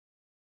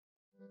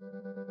Good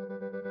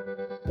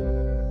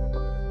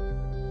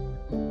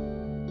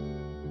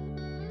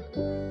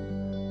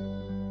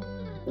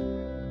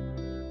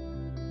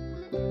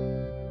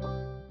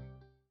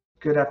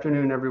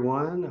afternoon,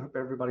 everyone. I hope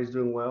everybody's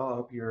doing well. I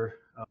hope your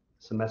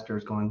semester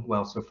is going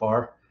well so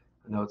far.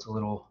 I know it's a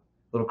little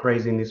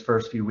crazy in these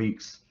first few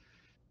weeks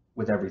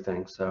with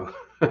everything, so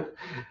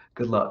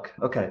good luck.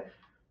 Okay,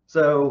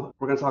 so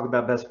we're going to talk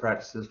about best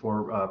practices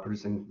for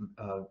producing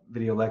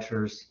video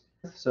lectures.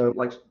 So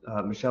like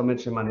Michelle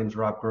mentioned, my name is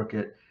Rob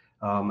Crooked.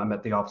 I'm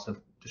at the Office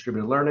of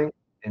Distributed Learning,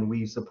 and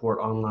we support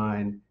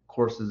online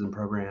courses and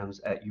programs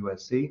at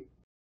USC.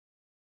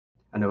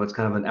 I know it's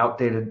kind of an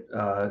outdated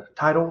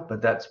title,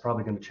 but that's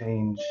probably going to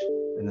change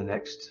in the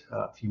next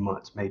few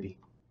months, maybe.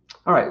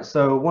 All right,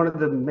 so one of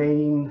the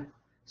main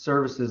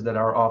services that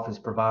our office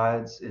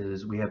provides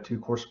is we have 2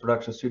 course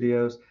production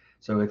studios.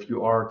 So if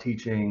you are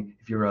teaching,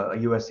 if you're a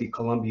USC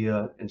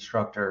Columbia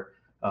instructor,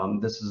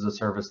 this is a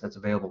service that's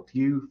available to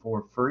you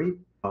for free.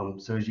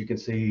 So as you can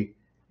see,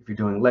 if you're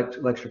doing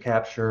lecture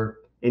capture,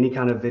 any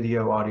kind of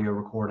video, audio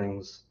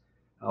recordings,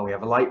 we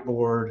have a light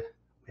board,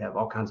 we have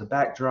all kinds of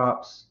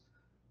backdrops,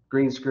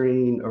 green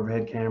screen,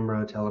 overhead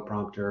camera,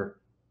 teleprompter.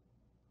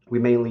 We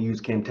mainly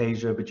use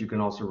Camtasia, but you can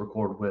also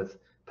record with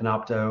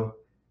Panopto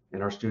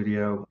in our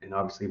studio, and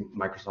obviously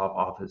Microsoft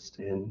Office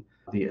and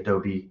the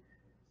Adobe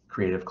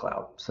Creative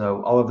Cloud.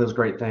 So all of those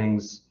great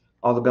things,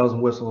 all the bells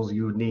and whistles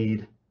you would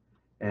need.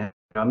 And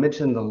I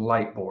mentioned the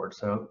light board.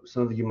 So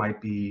some of you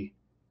might be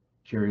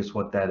curious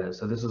what that is.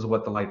 So this is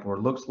what the light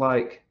board looks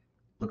like.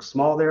 It looks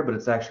small there, but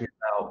it's actually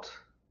about,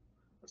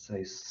 let's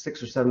say,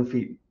 6 or 7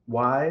 feet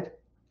wide.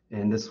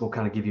 And this will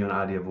kind of give you an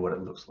idea of what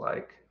it looks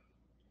like.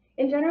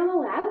 In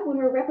General Lab, when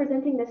we're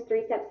representing this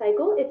 3-step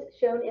cycle, it's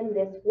shown in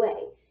this way.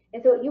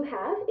 And so what you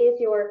have is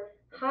your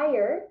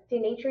higher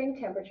denaturing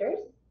temperatures,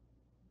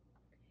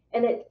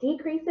 and it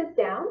decreases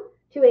down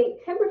to a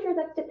temperature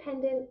that's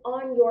dependent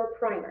on your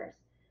primers.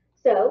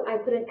 So I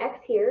put an X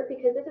here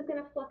because this is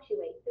going to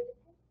fluctuate.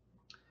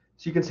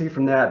 So you can see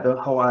from that, the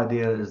whole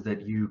idea is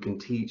that you can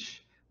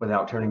teach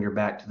without turning your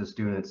back to the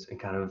students and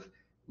kind of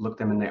look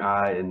them in the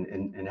eye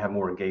and have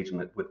more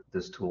engagement with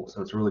this tool.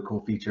 So it's a really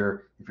cool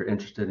feature. If you're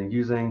interested in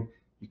using,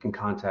 you can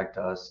contact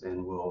us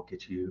and we'll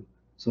get you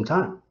some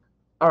time.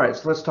 All right,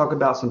 so let's talk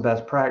about some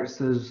best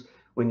practices.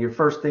 When you're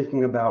first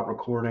thinking about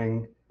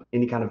recording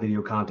any kind of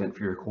video content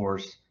for your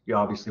course, you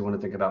obviously want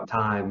to think about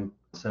time.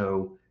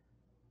 So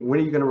when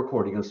are you going to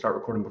record? Are you going to start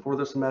recording before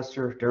the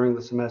semester, during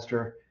the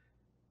semester,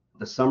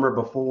 the summer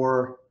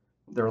before?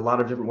 There are a lot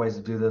of different ways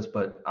to do this,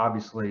 but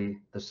obviously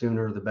the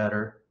sooner the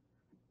better.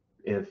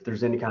 If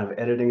there's any kind of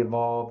editing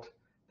involved,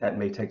 that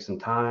may take some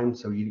time.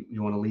 So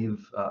you want to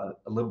leave a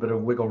little bit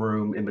of wiggle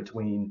room in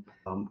between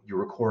your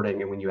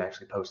recording and when you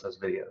actually post those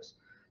videos.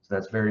 So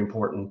that's very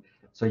important.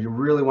 So you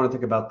really want to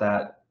think about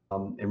that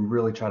and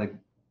really try to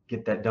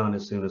get that done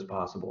as soon as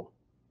possible.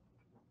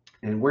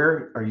 And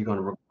where are you going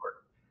to record?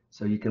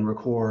 So you can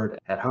record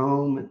at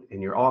home,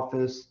 in your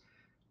office,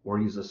 or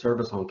use a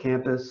service on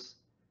campus.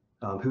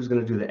 Who's going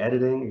to do the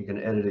editing? Are you going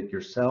to edit it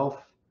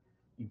yourself?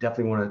 You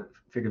definitely want to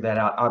figure that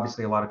out.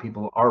 Obviously, a lot of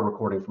people are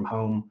recording from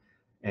home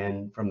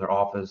and from their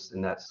office,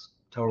 and that's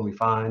totally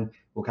fine.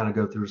 We'll kind of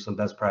go through some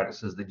best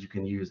practices that you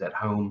can use at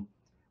home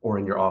or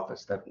in your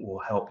office that will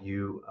help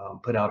you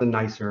put out a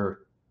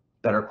nicer,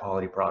 better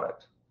quality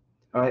product.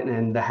 All right,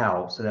 and the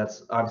how. So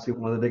that's obviously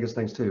one of the biggest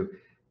things too.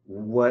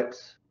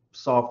 What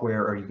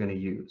software are you going to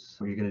use?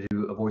 Are you going to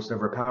do a voice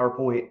over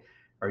PowerPoint?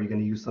 Are you going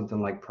to use something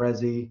like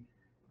Prezi?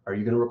 Are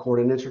you going to record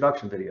an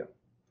introduction video?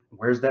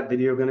 Where's that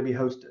video going to be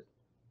hosted?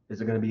 Is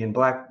it going to be in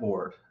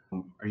Blackboard?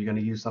 Are you going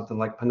to use something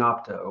like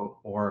Panopto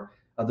or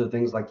other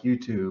things like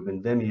YouTube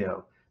and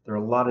Vimeo? There are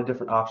a lot of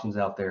different options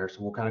out there,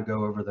 so we'll kind of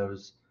go over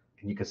those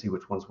and you can see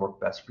which ones work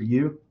best for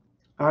you.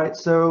 All right,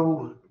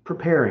 so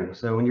preparing.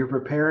 So when you're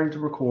preparing to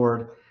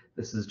record,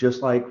 this is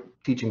just like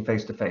teaching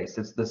face-to-face.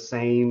 It's the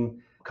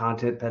same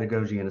content,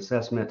 pedagogy, and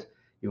assessment.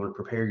 You want to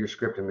prepare your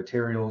script and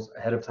materials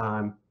ahead of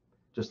time,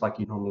 just like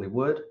you normally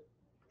would.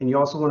 And you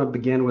also want to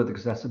begin with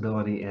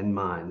accessibility in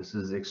mind. This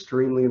is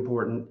extremely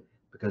important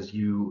because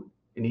you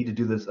need to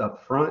do this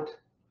up front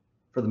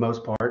for the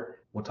most part.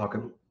 We'll talk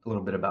a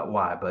little bit about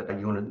why, but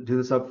you want to do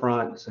this up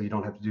front so you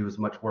don't have to do as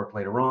much work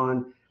later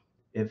on.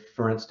 If,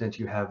 for instance,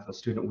 you have a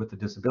student with a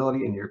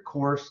disability in your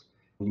course,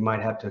 you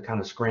might have to kind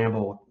of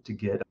scramble to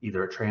get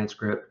either a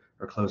transcript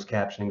or closed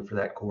captioning for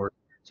that course.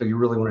 So you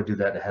really want to do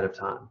that ahead of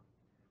time.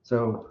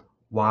 So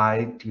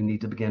why do you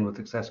need to begin with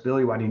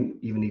accessibility? Why do you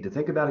even need to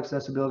think about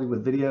accessibility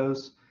with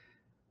videos?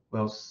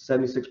 Well,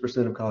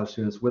 76% of college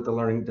students with a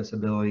learning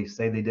disability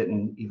say they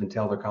didn't even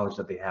tell their college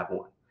that they have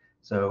one.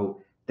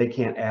 So they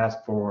can't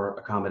ask for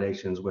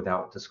accommodations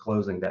without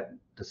disclosing that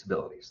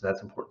disability. So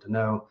that's important to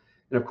know.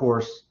 And of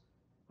course,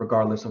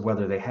 regardless of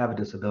whether they have a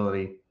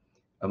disability,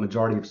 a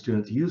majority of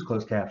students use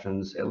closed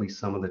captions at least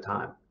some of the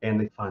time,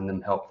 and they find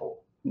them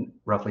helpful,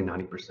 roughly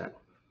 90%.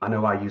 I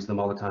know I use them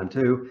all the time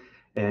too,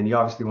 and you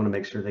obviously want to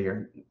make sure they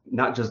are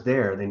not just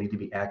there, they need to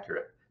be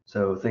accurate.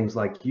 So things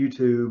like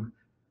YouTube,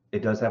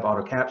 it does have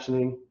auto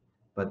captioning,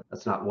 but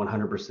that's not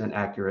 100%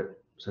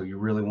 accurate. So you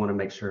really want to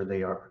make sure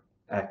they are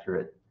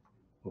accurate.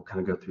 We'll kind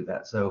of go through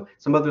that. So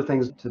some other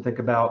things to think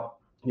about: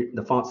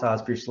 the font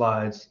size for your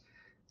slides.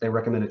 They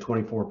recommend a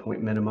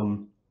 24-point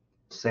minimum.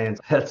 Sans,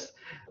 that's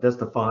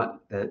the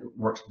font that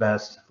works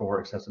best for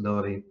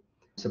accessibility.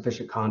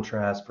 Sufficient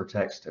contrast for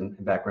text and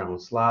background on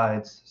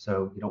slides.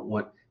 So you don't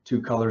want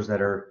two colors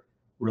that are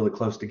really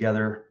close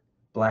together.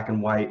 Black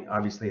and white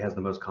obviously has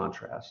the most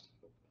contrast.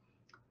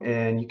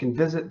 And you can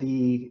visit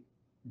the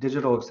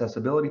digital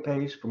accessibility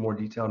page for more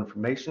detailed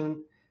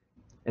information.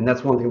 And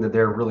that's one thing that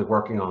they're really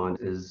working on,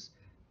 is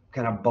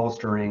kind of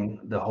bolstering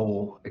the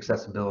whole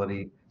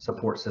accessibility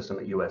support system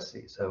at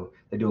USC. So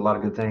they do a lot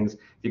of good things. If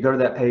you go to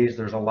that page,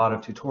 there's a lot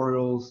of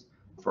tutorials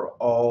for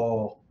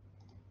all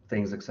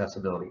things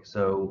accessibility.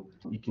 So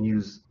you can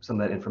use some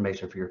of that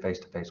information for your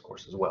face-to-face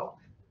course as well,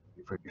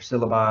 for your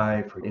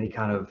syllabi, for any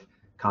kind of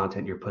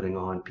content you're putting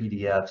on,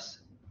 PDFs,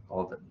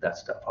 all of that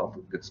stuff, all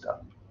the good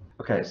stuff.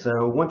 Okay,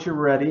 so once you're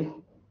ready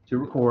to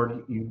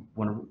record, you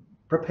want to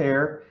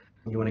prepare.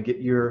 You want to get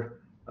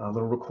your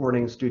little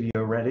recording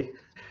studio ready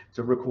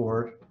to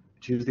record.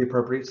 Choose the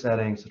appropriate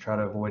settings to try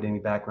to avoid any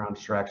background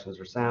distractions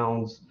or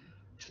sounds.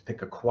 Just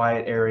pick a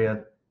quiet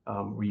area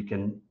where you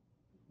can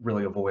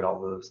really avoid all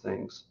of those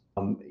things.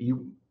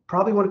 You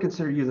probably want to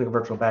consider using a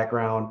virtual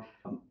background.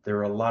 There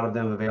are a lot of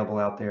them available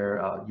out there.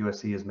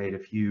 USC has made a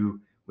few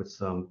with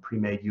some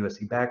pre-made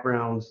USC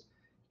backgrounds.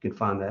 You can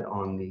find that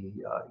on the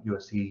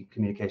USC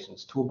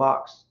Communications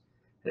Toolbox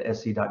at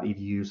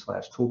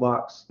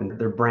sc.edu/toolbox. And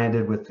they're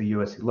branded with the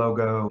USC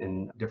logo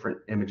and different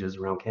images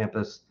around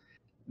campus.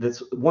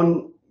 That's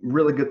one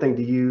really good thing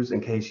to use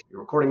in case you're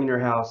recording in your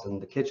house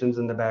and the kitchen's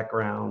in the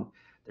background.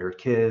 There are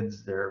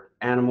kids, there are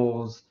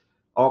animals,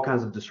 all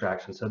kinds of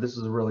distractions. So this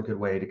is a really good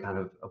way to kind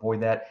of avoid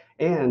that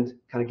and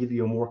kind of give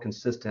you a more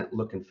consistent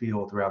look and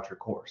feel throughout your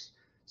course.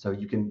 So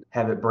you can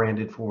have it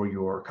branded for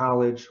your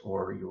college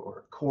or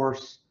your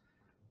course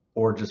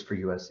or just for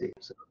USC.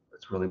 So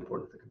that's really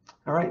important.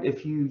 All right,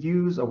 if you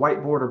use a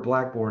whiteboard or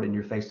blackboard in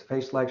your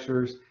face-to-face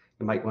lectures,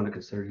 you might want to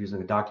consider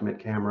using a document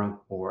camera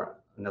or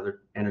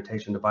another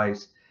annotation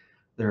device.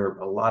 There are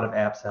a lot of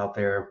apps out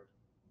there,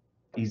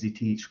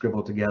 EasyTeach,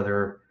 Scribble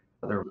Together.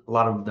 There are a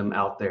lot of them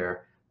out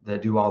there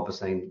that do all the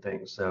same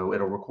things. So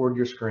it'll record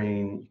your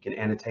screen. You can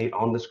annotate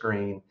on the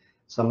screen.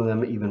 Some of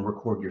them even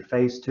record your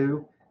face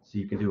too. So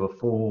you can do a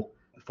full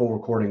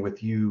recording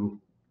with you,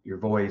 your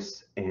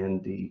voice,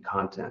 and the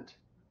content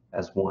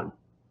as one.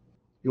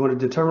 You want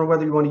to determine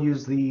whether you want to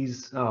use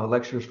these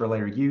lectures for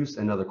later use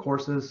in other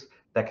courses.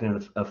 That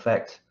can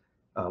affect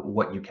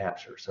what you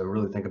capture. So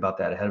really think about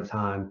that ahead of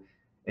time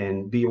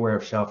and be aware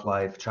of shelf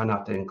life. Try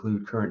not to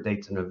include current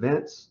dates and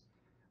events,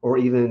 or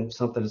even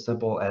something as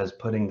simple as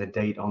putting the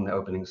date on the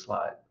opening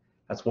slide.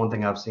 That's one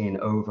thing I've seen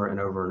over and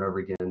over and over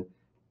again.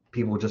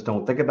 People just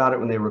don't think about it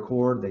when they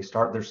record. They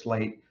start their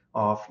slate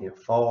off,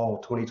 fall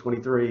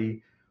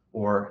 2023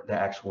 or the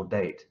actual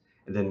date.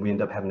 And then we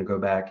end up having to go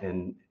back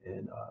and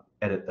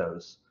edit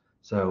those.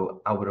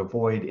 So I would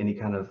avoid any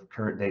kind of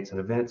current dates and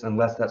events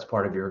unless that's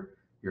part of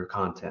your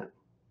content.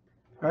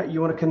 All right,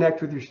 you want to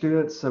connect with your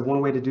students. So one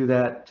way to do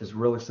that, just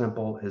really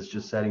simple, is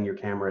just setting your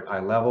camera at eye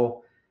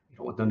level. You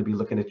don't want them to be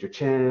looking at your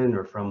chin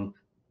or from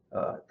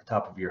the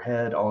top of your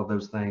head, all of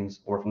those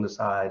things, or from the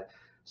side.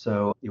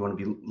 So you want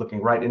to be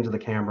looking right into the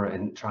camera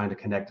and trying to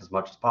connect as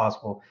much as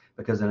possible,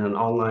 because in an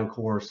online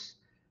course,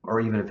 or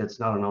even if it's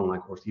not an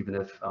online course, even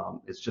if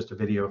it's just a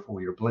video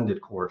for your blended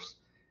course,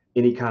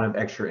 any kind of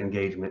extra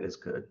engagement is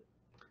good.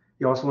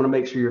 You also want to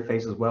make sure your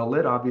face is well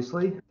lit,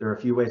 obviously. There are a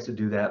few ways to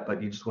do that,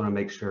 but you just want to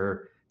make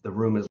sure the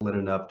room is lit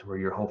enough to where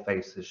your whole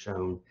face is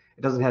shown.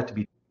 It doesn't have to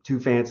be too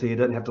fancy. It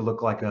doesn't have to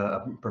look like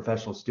a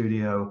professional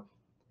studio.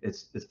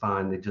 It's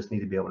fine. They just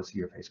need to be able to see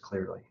your face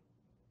clearly.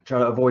 Try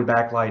to avoid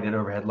backlight and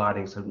overhead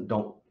lighting,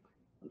 so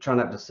try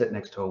not to sit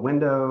next to a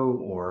window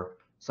or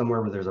somewhere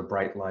where there's a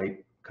bright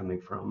light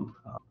coming from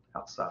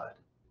outside.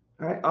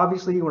 All right,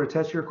 obviously you want to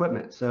test your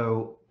equipment.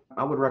 So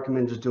I would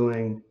recommend just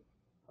doing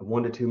a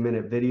 1 to 2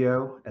 minute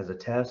video as a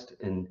test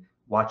and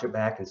watch it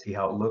back and see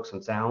how it looks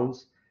and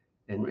sounds,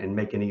 and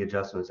make any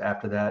adjustments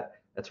after that.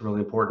 That's really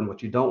important.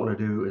 What you don't want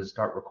to do is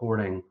start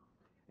recording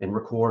and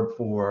record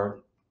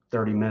for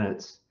 30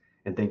 minutes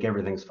and think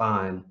everything's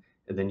fine.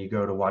 And then you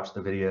go to watch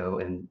the video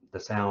and the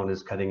sound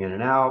is cutting in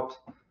and out,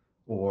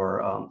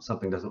 or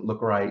something doesn't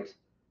look right.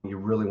 You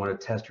really want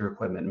to test your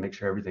equipment and make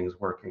sure everything is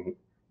working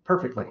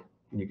perfectly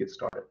when you get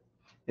started.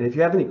 And if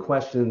you have any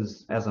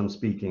questions as I'm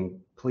speaking,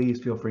 please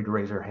feel free to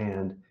raise your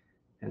hand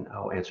and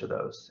I'll answer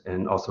those,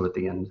 and also at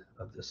the end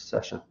of this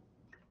session.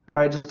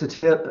 All right, just a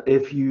tip: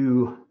 if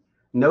you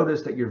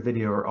notice that your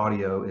video or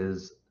audio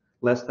is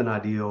less than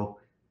ideal,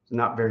 it's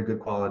not very good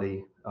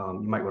quality, you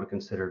might want to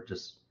consider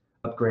just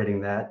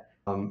upgrading that.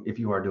 If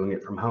you are doing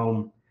it from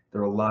home,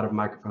 there are a lot of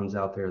microphones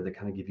out there that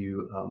kind of give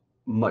you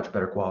much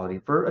better quality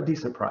for a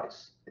decent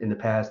price. In the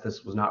past,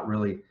 this was not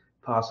really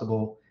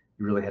possible.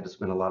 You really had to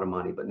spend a lot of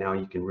money, but now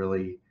you can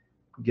really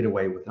get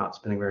away with not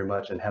spending very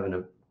much and having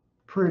a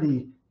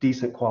pretty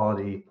decent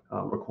quality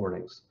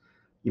recordings.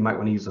 You might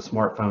want to use a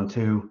smartphone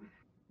too.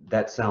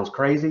 that sounds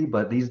crazy,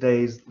 but these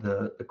days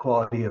the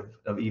quality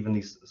of even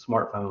these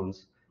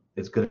smartphones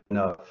is good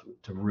enough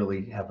to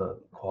really have a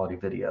quality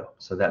video.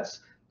 So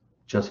that's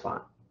just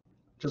fine.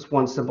 Just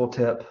one simple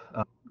tip,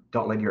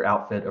 don't let your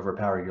outfit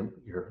overpower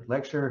your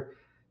lecture.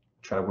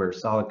 Try to wear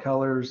solid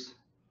colors.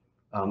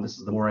 This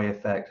is the moire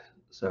effect.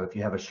 So if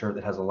you have a shirt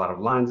that has a lot of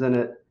lines in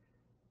it,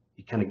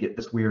 you kind of get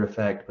this weird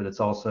effect, but it's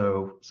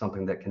also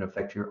something that can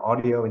affect your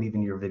audio and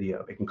even your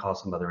video. It can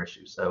cause some other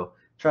issues. So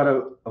try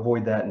to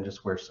avoid that and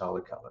just wear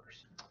solid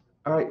colors.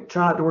 All right,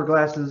 try not to wear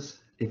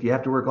glasses. If you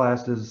have to wear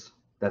glasses,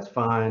 that's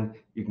fine.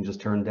 You can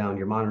just turn down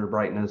your monitor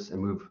brightness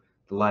and move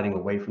the lighting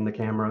away from the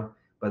camera.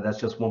 But that's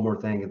just one more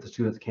thing. If the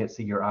students can't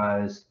see your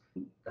eyes,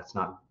 that's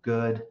not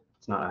good.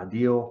 It's not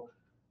ideal,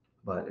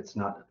 but it's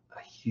not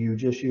a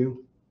huge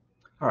issue.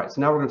 All right,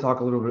 so now we're going to talk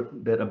a little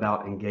bit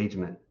about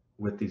engagement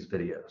with these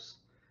videos.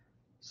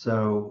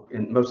 So,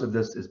 and most of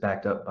this is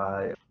backed up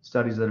by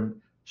studies that have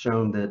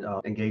shown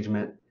that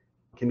engagement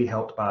can be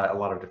helped by a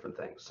lot of different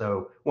things.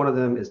 So one of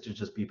them is to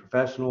just be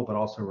professional, but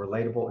also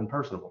relatable and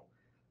personable.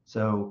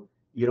 So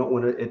you don't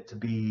want it to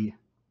be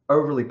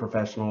overly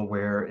professional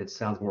where it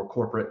sounds more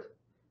corporate,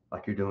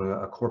 like you're doing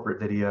a corporate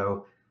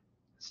video.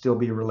 Still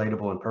be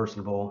relatable and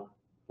personable,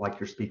 like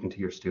you're speaking to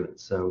your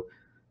students. So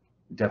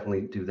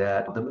definitely do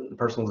that. The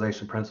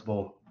personalization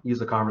principle,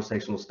 use a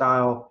conversational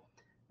style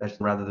that's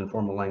rather than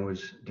formal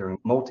language during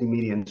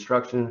multimedia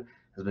instruction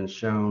has been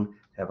shown to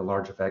have a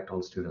large effect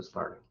on students'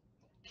 learning.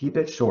 Keep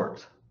it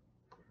short.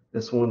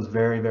 This one's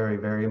very, very,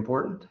 very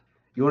important.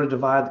 You want to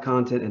divide the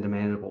content into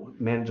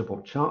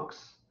manageable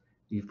chunks.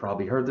 You've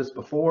probably heard this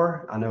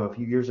before. I know a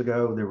few years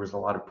ago there was a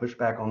lot of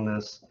pushback on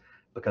this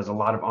because a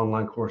lot of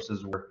online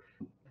courses were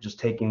just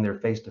taking their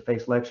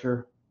face-to-face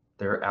lecture,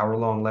 their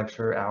hour-long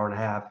lecture, hour and a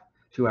half,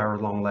 2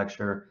 hours long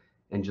lecture,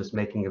 and just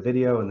making a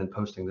video and then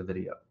posting the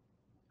video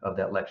of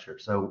that lecture.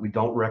 So we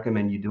don't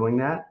recommend you doing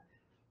that.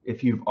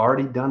 If you've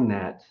already done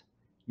that,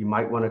 you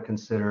might want to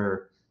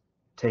consider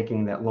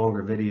taking that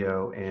longer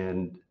video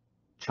and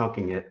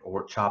chunking it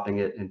or chopping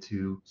it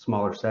into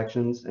smaller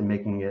sections and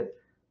making it,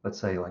 let's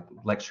say, like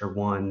lecture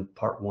 1,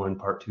 part 1,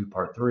 part 2,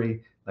 part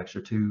 3,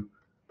 lecture 2,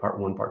 part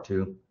 1, part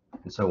 2,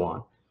 and so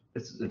on.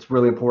 It's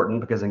really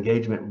important because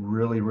engagement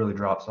really, really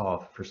drops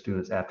off for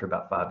students after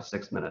about 5 to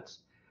 6 minutes.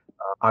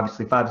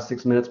 Obviously, 5 to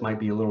 6 minutes might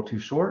be a little too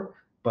short,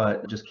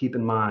 but just keep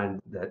in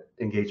mind that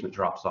engagement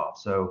drops off.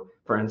 So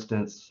for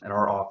instance, at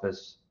our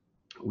office,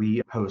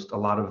 we host a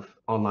lot of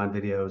online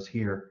videos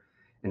here,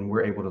 and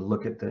we're able to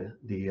look at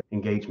the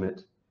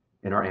engagement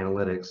in our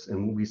analytics,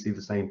 and we see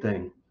the same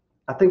thing.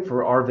 I think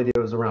for our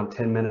videos, around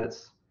 10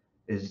 minutes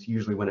is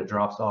usually when it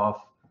drops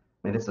off,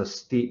 and it's a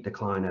steep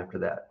decline after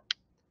that.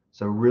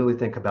 So really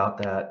think about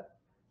that.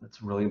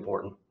 That's really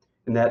important.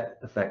 And that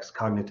affects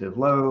cognitive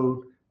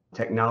load,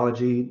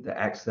 technology, the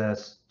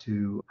access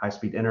to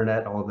high-speed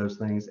internet, all of those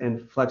things,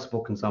 and flexible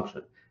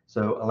consumption.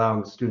 So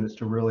allowing students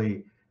to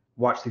really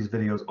watch these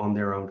videos on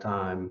their own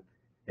time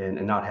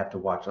and not have to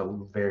watch a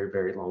very,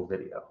 very long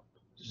video.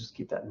 So just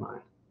keep that in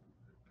mind.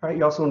 All right,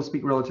 you also want to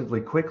speak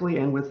relatively quickly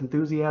and with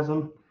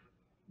enthusiasm.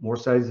 More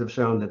studies have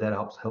shown that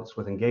helps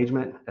with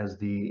engagement. As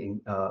the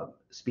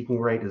speaking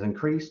rate is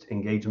increased,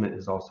 engagement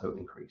is also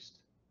increased.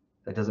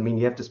 That doesn't mean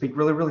you have to speak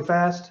really, really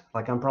fast,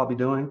 like I'm probably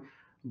doing,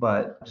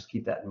 but just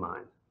keep that in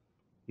mind.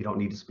 You don't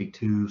need to speak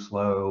too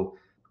slow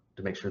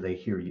to make sure they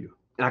hear you.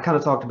 And I kind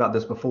of talked about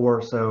this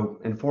before, so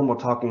informal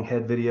talking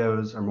head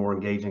videos are more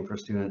engaging for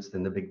students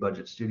than the big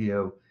budget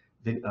studio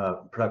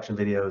production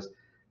videos.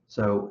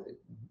 So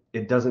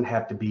it doesn't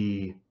have to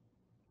be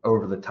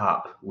over the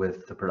top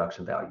with the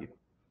production value,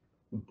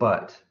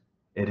 but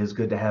it is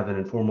good to have an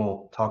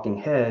informal talking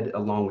head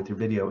along with your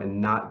video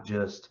and not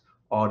just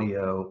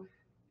audio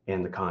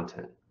and the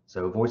content.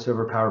 So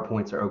voiceover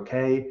PowerPoints are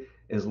okay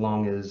as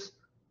long as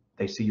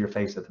they see your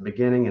face at the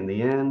beginning and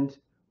the end,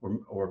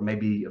 or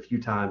maybe a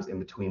few times in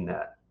between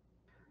that.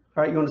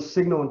 All right, you want to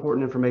signal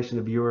important information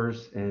to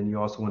viewers, and you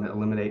also want to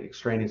eliminate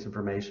extraneous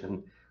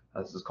information.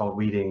 This is called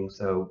weeding.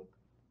 So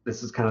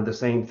this is kind of the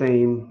same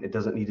theme. It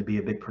doesn't need to be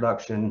a big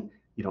production.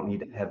 You don't need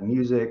to have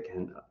music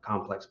and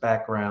complex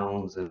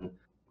backgrounds and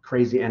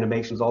crazy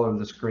animations all over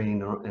the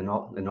screen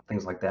and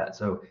things like that.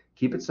 So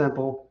keep it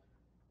simple,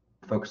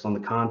 focus on the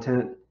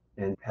content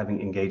and having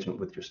engagement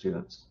with your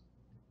students.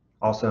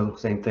 Also,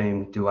 same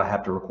thing, do I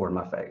have to record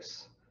my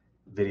face?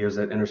 Videos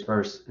that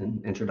intersperse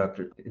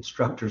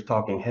instructors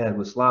talking head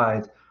with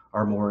slides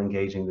are more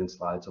engaging than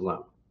slides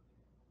alone.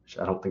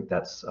 I don't think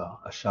that's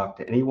a shock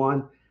to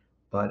anyone,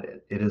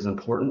 but it is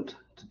important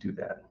to do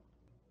that.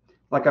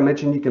 Like I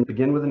mentioned, you can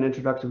begin with an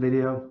introductory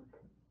video.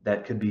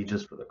 That could be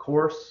just for the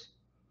course,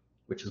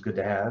 which is good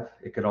to have.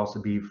 It could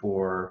also be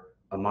for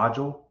a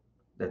module,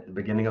 at the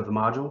beginning of the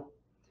module.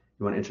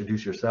 You want to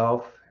introduce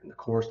yourself and the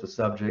course, the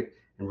subject,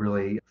 and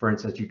really, for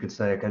instance, you could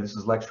say, okay, this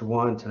is lecture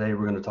 1. Today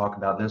we're going to talk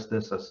about this,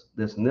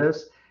 and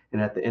this.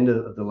 And at the end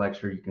of the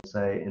lecture, you can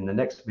say, in the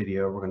next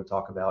video, we're going to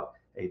talk about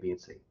A, B, and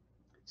C.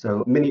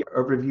 So many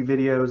overview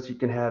videos you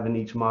can have in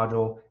each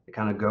module to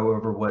kind of go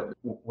over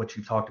what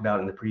you've talked about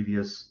in the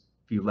previous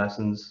few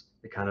lessons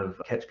to kind of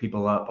catch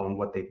people up on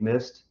what they've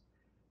missed.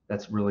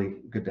 that's really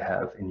good to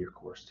have in your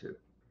course too.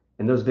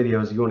 And those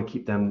videos, you want to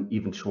keep them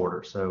even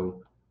shorter,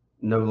 so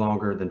no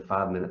longer than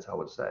 5 minutes, I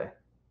would say.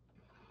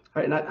 All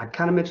right, and I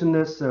kind of mentioned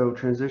this, so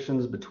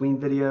transitions between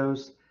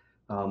videos.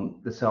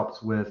 This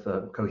helps with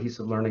a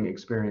cohesive learning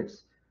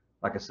experience.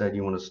 Like I said,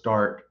 you want to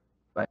start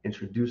by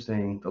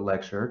introducing the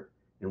lecture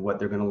and what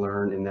they're going to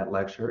learn in that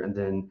lecture. And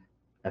then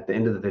at the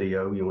end of the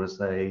video, you want to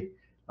say,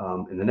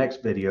 in the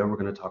next video, we're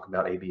going to talk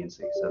about A, B, and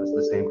C. So it's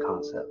the same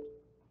concept.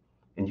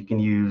 And you can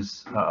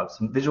use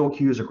some visual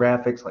cues or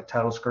graphics like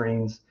title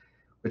screens,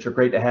 which are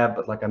great to have.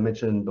 But like I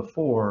mentioned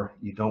before,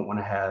 you don't want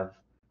to have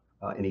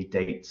any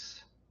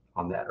dates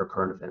on that or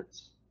current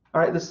events.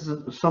 All right, this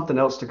is something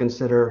else to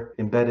consider: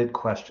 embedded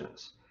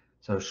questions.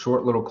 So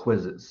short little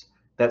quizzes.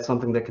 That's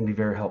something that can be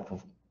very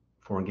helpful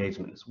for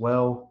engagement as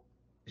well,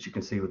 as you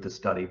can see with this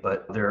study.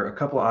 But there are a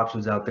couple of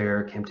options out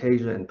there,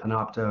 Camtasia and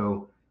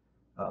Panopto.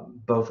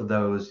 Both of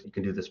those, you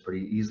can do this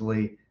pretty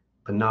easily.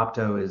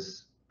 Panopto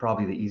is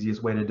probably the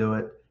easiest way to do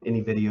it.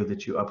 Any video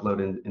that you upload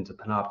into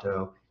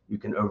Panopto, you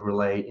can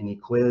overlay any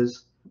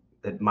quiz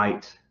that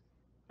might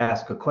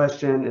ask a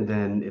question, and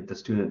then if the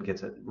student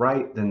gets it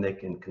right, then they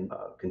can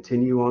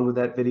continue on with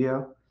that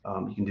video.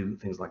 You can do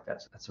things like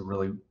that. So that's a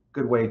really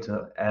good way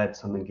to add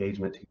some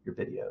engagement to your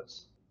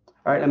videos.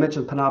 All right, I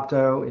mentioned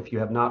Panopto. If you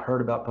have not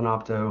heard about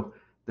Panopto,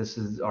 this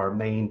is our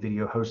main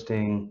video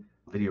hosting,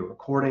 video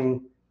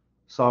recording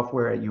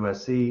software at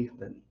USC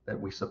that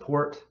we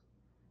support.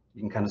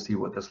 You can kind of see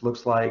what this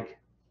looks like.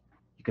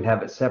 You can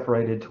have it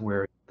separated to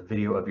where the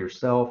video of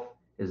yourself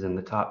is in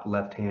the top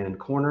left-hand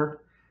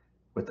corner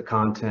with the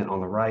content on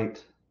the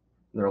right.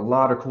 There are a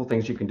lot of cool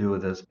things you can do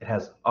with this. It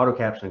has auto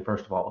captioning,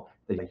 first of all,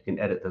 that you can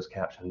edit those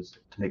captions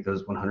to make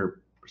those 100%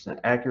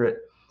 accurate.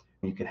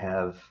 You can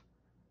have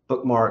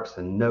bookmarks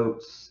and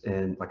notes,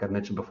 and like I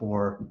mentioned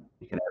before,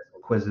 you can add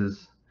some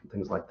quizzes and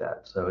things like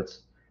that. So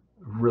it's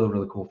a really,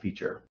 really cool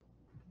feature.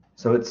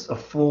 So it's a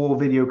full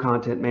video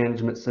content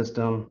management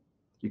system.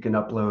 You can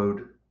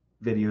upload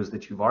videos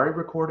that you've already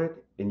recorded,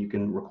 and you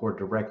can record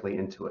directly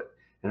into it.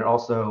 And it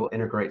also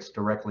integrates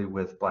directly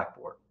with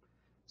Blackboard.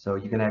 So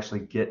you can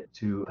actually get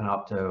to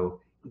Panopto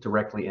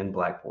directly in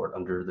Blackboard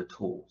under the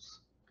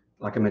tools.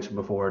 Like I mentioned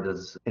before, it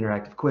does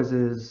interactive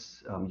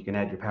quizzes. You can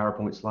add your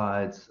PowerPoint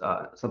slides.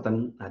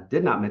 Something I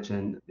did not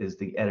mention is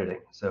the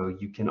editing. So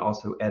you can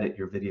also edit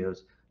your videos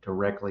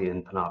directly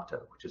in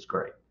Panopto, which is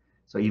great.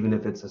 So even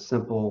if it's a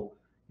simple,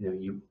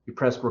 you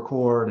press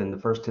record and the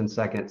first 10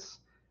 seconds,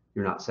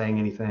 you're not saying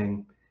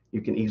anything,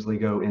 you can easily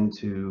go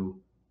into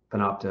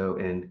Panopto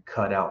and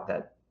cut out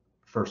that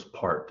first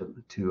part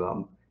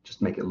to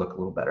just make it look a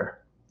little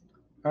better.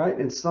 All right,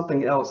 and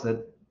something else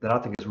that I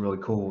think is really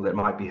cool that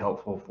might be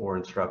helpful for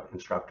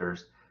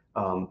instructors,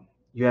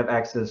 you have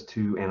access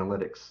to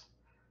analytics.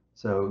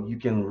 So you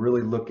can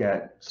really look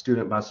at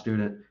student by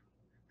student,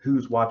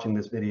 who's watching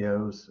this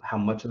videos, how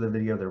much of the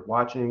video they're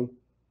watching,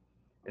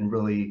 and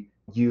really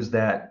use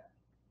that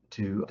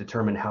to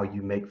determine how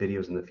you make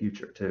videos in the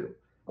future too.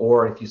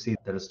 Or if you see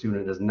that a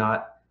student is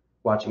not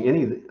watching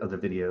any of the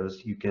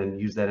videos, you can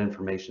use that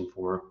information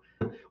for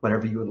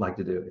whatever you would like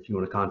to do. If you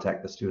want to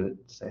contact the student,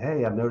 say,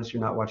 hey, I've noticed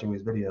you're not watching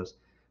these videos,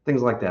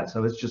 things like that.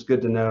 So it's just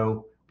good to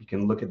know. You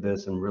can look at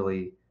this and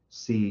really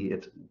see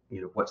if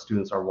what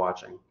students are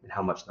watching and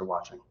how much they're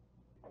watching.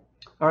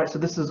 All right, so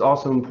this is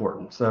also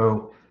important.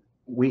 So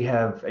we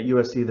have at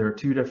USC, there are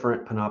two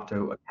different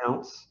Panopto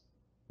accounts.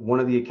 One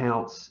of the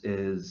accounts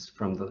is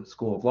from the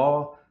School of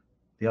Law.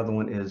 The other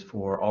one is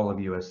for all of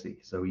USC.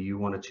 So you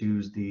want to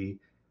choose the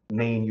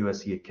main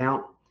USC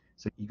account.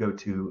 So you go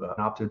to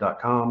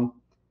panopto.com,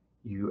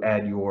 you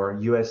add your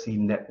USC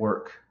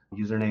network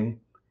username,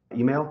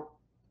 email,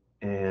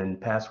 and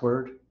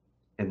password,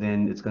 and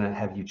then it's going to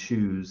have you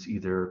choose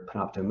either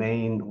Panopto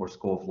Main or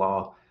School of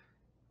Law.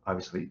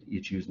 Obviously,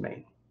 you choose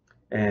Main.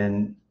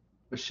 And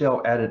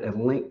Michelle added a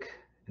link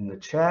in the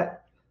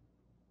chat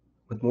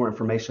with more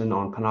information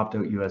on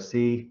Panopto at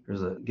USC.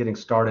 There's a getting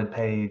started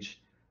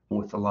page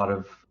with a lot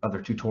of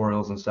other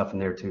tutorials and stuff in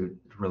there to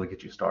really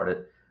get you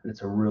started.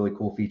 It's a really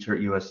cool feature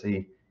at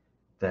USC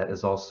that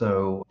is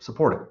also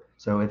supported.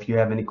 So if you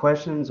have any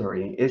questions or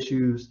any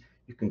issues,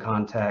 you can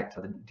contact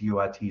the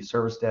DOIT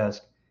service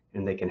desk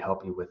and they can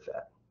help you with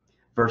that.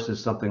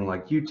 Versus something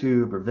like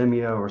YouTube or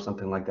Vimeo or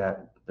something like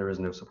that, there is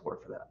no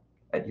support for that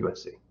at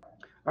USC.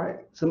 All right,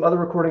 some other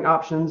recording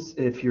options.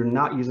 If you're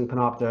not using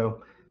Panopto,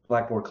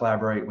 Blackboard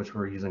Collaborate, which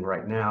we're using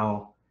right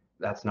now,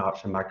 that's an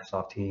option.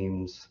 Microsoft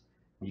Teams.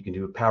 You can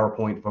do a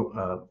PowerPoint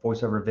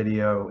voiceover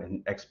video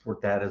and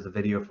export that as a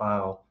video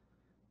file.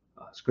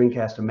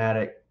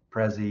 Screencast-O-Matic,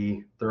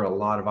 Prezi, there are a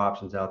lot of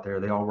options out there.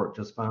 They all work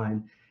just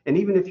fine. And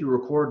even if you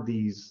record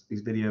these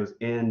videos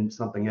in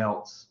something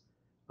else,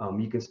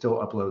 you can still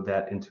upload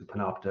that into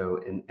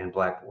Panopto and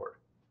Blackboard.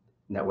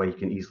 And that way you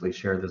can easily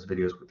share those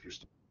videos with your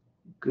students.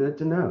 Good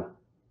to know.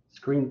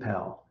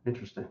 ScreenPal,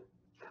 interesting.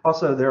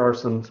 Also, there are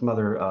some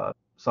other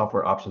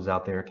software options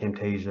out there: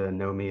 Camtasia,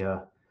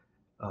 Nomia,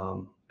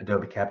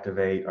 Adobe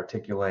Captivate,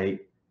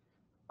 Articulate.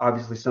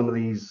 Obviously, some of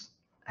these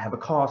have a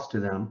cost to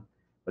them,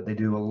 but they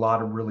do a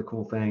lot of really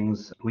cool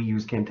things. We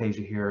use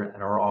Camtasia here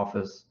at our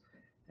office.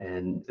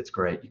 and it's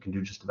great. You can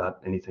do just about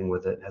anything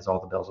with it. It has all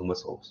the bells and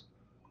whistles.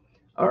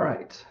 All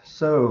right,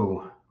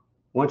 so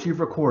once you've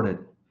recorded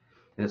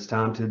and it's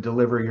time to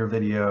deliver your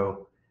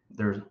video,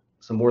 there's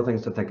some more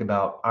things to think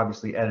about.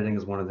 Obviously, editing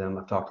is one of them.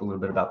 I've talked a little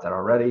bit about that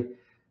already.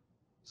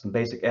 Some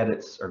basic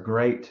edits are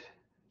great,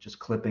 just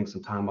clipping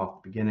some time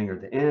off the beginning or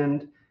the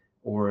end,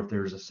 or if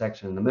there's a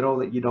section in the middle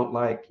that you don't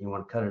like, you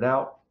want to cut it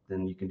out,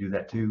 then you can do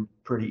that too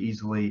pretty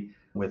easily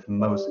with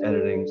most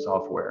editing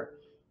software.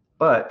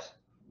 But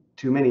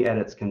too many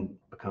edits can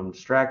become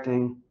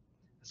distracting,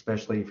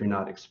 especially if you're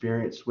not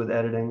experienced with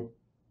editing.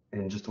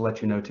 And just to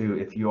let you know too,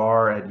 if you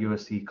are at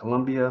USC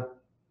Columbia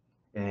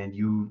and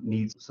you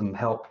need some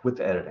help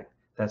with editing,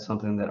 that's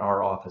something that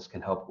our office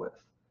can help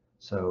with.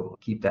 So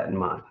keep that in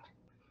mind.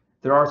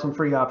 There are some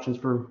free options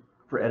for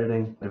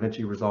editing.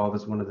 DaVinci Resolve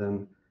is one of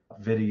them.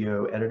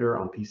 Video editor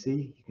on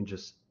PC. You can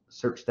just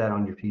search that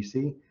on your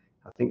PC.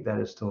 I think that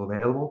is still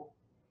available.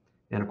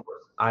 And of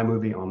course,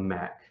 iMovie on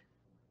Mac.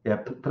 Yeah,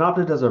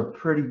 Panopto does a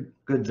pretty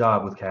good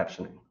job with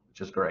captioning,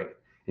 which is great.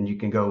 And you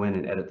can go in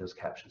and edit those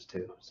captions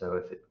too. So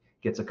if it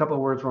gets a couple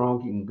of words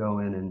wrong, you can go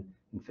in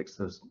and fix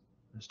those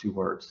 2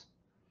 words.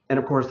 And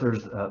of course,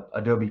 there's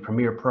Adobe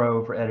Premiere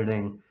Pro for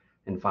editing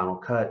and Final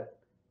Cut.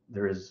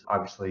 There's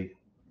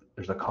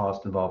a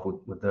cost involved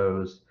with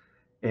those.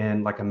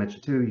 And like I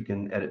mentioned too, you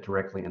can edit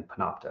directly in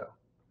Panopto.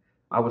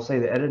 I would say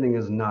the editing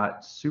is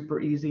not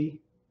super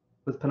easy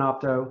with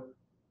Panopto.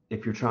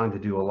 If you're trying to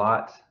do a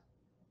lot,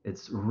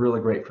 it's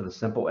really great for the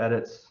simple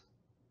edits,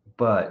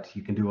 but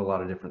you can do a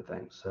lot of different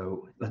things.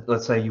 So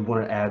let's say you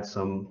want to add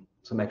some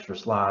extra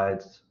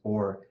slides,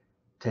 or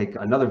take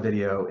another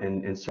video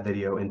and insert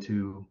video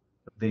into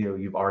a video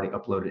you've already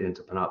uploaded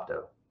into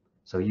Panopto.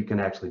 So you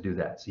can actually do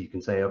that. So you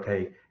can say,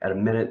 okay, at a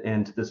minute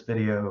into this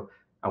video,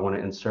 I want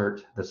to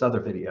insert this other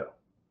video.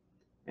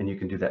 And you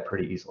can do that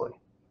pretty easily.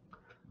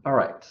 All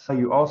right, so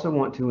you also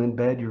want to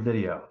embed your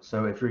video.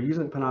 So if you're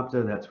using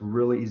Panopto, that's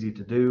really easy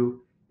to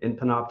do. In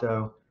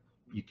Panopto,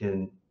 you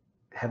can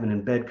have an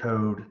embed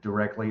code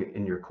directly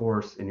in your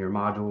course, in your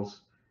modules.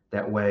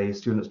 That way,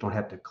 students don't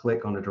have to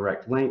click on a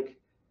direct link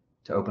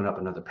to open up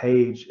another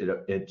page.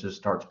 It just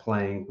starts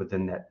playing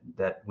within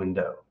that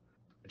window.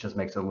 It just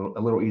makes it a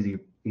little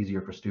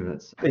easier for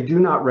students. They do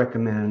not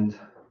recommend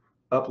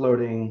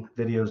uploading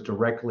videos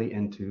directly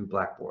into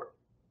Blackboard.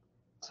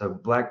 So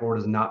Blackboard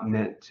is not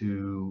meant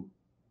to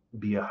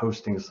be a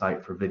hosting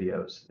site for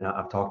videos. Now,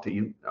 I've talked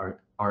to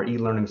our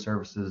e-learning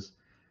services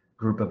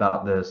group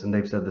about this, and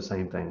they've said the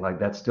same thing. Like,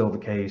 that's still the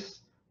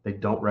case. They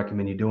don't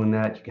recommend you doing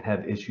that. You can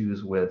have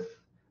issues with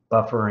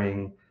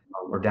buffering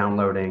or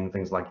downloading,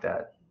 things like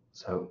that.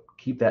 So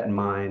keep that in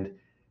mind.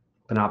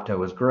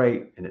 Panopto is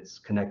great, and it's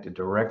connected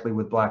directly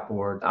with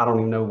Blackboard. I don't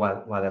even know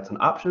why that's an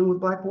option with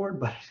Blackboard,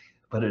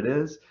 but it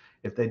is.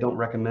 If they don't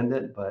recommend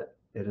it, but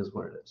it is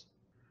what it is.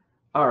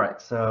 All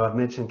right, so I've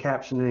mentioned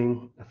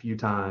captioning a few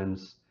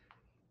times.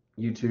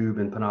 YouTube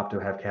and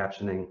Panopto have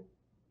captioning,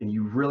 and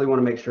you really want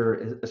to make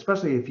sure,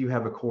 especially if you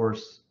have a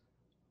course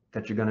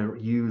that you're going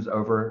to use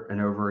over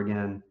and over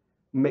again,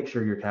 make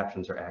sure your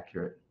captions are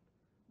accurate.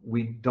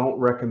 We don't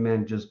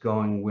recommend just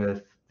going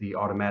with the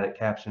automatic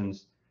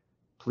captions.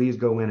 Please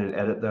go in and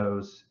edit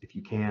those if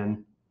you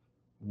can.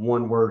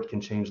 One word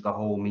can change the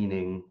whole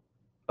meaning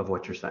of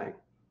what you're saying.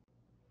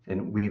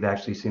 And we've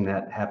actually seen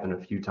that happen a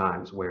few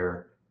times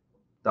where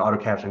the auto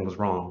captioning was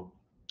wrong.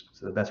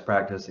 So the best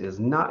practice is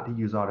not to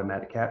use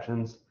automatic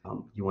captions.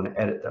 You want to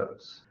edit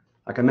those.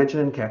 Like I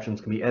mentioned,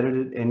 captions can be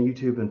edited in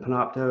YouTube and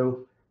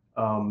Panopto.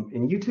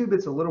 In YouTube,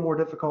 it's a little more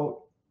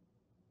difficult.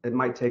 It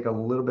might take a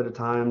little bit of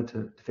time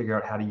to figure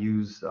out how to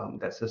use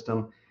that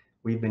system.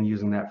 We've been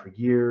using that for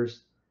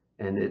years,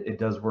 and it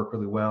does work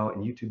really well.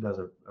 And YouTube does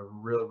a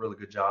really, really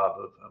good job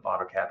of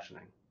auto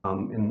captioning.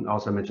 And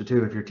also mention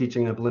too, if you're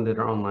teaching a blended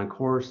or online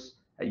course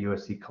at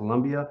USC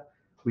Columbia,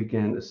 we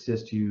can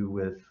assist you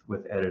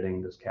with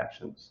editing those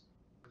captions.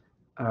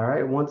 All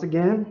right, once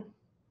again,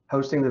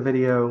 hosting the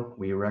video,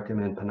 we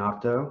recommend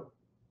Panopto.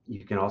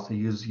 You can also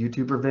use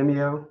YouTube or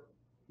Vimeo.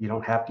 You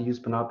don't have to use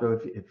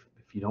Panopto if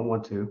you don't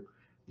want to.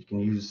 You can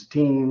use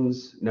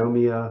Teams,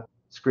 Nomia,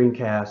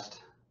 Screencast,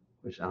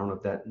 which I don't know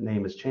if that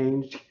name has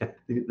changed.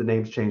 The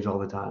names change all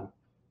the time.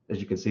 As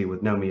you can see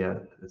with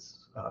Nomia,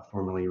 it's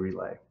formerly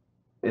Relay.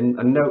 And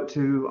a note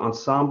too,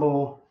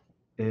 Ensemble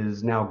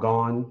is now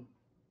gone.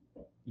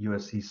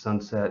 USC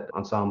sunset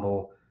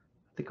Ensemble,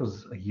 I think it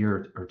was a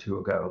year or two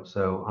ago.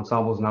 So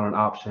Ensemble is not an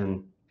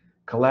option.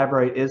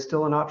 Collaborate is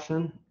still an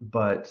option,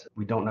 but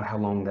we don't know how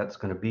long that's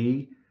going to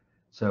be.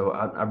 So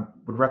I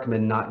would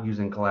recommend not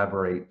using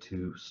Collaborate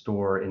to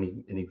store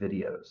any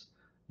videos.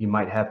 You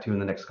might have to, in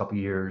the next couple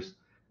of years,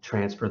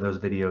 transfer those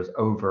videos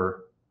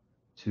over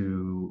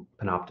to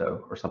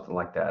Panopto or something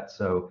like that.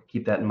 So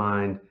keep that in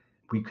mind.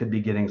 We could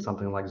be getting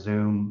something like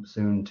Zoom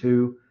soon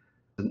too.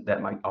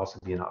 That might also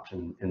be an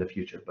option in the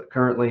future. But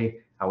currently,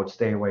 I would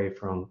stay away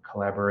from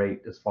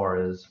Collaborate as far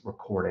as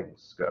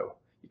recordings go.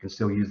 You can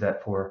still use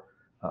that for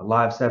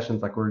live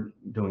sessions like we're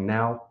doing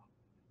now,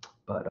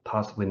 but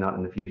possibly not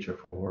in the future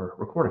for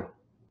recording.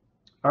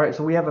 All right,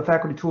 so we have a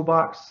faculty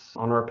toolbox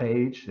on our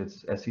page. It's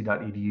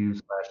sc.edu/dl.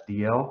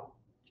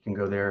 You can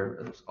go there.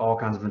 There's all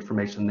kinds of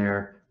information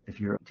there if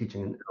you're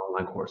teaching an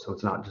online course, so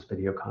it's not just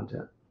video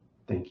content.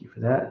 Thank you for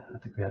that. I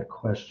think we had a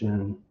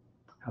question.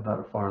 How about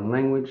a foreign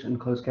language in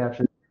closed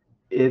caption?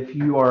 If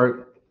you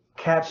are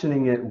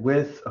captioning it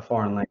with a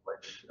foreign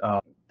language,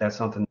 that's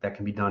something that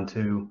can be done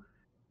too,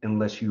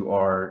 unless you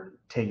are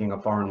taking a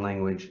foreign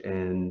language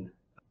and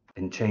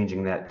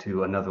changing that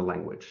to another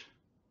language.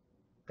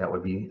 That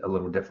would be a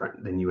little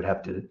different. Then you would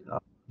have to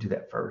do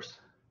that first.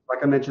 Like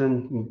I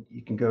mentioned,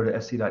 you can go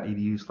to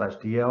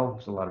sc.edu/dl.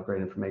 There's a lot of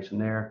great information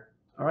there.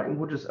 All right, and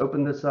we'll just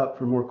open this up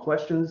for more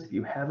questions if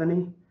you have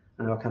any.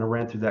 I know I kind of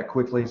ran through that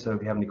quickly, so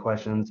if you have any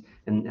questions,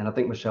 and I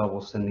think Michelle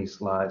will send these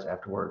slides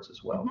afterwards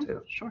as well,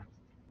 too. Sure.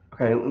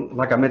 Okay,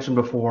 like I mentioned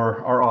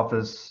before, our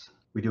office,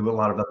 we do a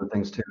lot of other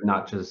things too,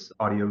 not just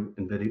audio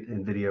and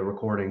video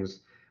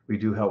recordings. We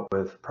do help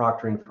with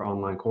proctoring for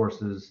online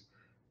courses.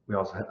 We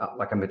also,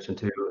 like I mentioned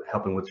too,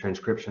 helping with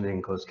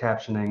transcriptioning, closed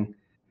captioning.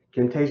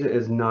 Camtasia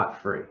is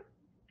not free.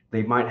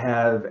 They might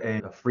have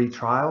a free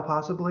trial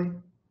possibly,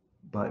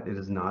 but it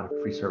is not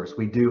a free service.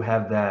 We do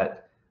have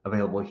that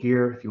available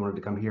here. If you wanted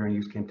to come here and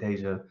use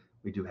Camtasia,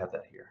 we do have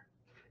that here.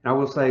 And I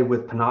will say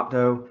with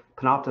Panopto,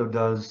 Panopto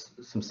does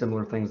some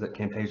similar things that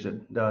Camtasia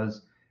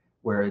does,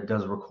 where it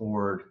does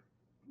record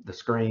the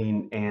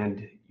screen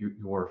and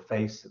your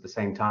face at the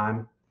same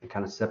time. It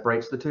kind of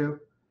separates the two.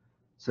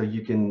 So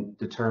you can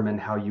determine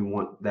how you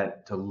want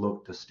that to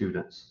look to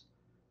students.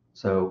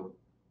 So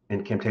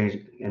in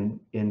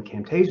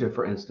Camtasia,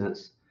 for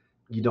instance,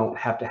 you don't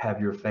have to have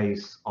your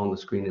face on the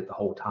screen at the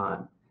whole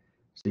time.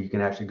 So you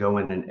can actually go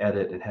in and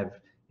edit and have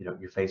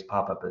your face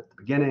pop up at the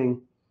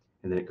beginning,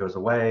 and then it goes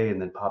away and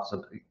then pops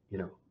up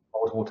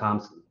multiple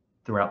times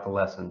throughout the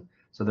lesson.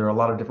 So there are a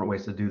lot of different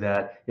ways to do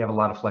that. You have a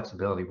lot of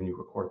flexibility when you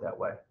record that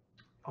way.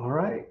 All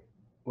right.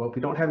 Well, if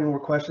you don't have any more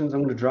questions,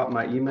 I'm going to drop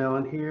my email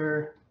in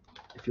here.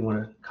 If you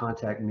want to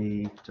contact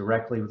me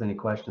directly with any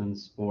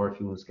questions, or if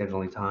you want to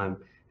schedule any time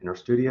in our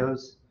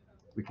studios,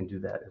 we can do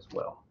that as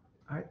well.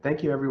 All right.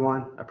 Thank you,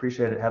 everyone. I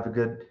appreciate it. Have a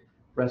good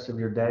rest of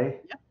your day.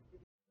 Yeah.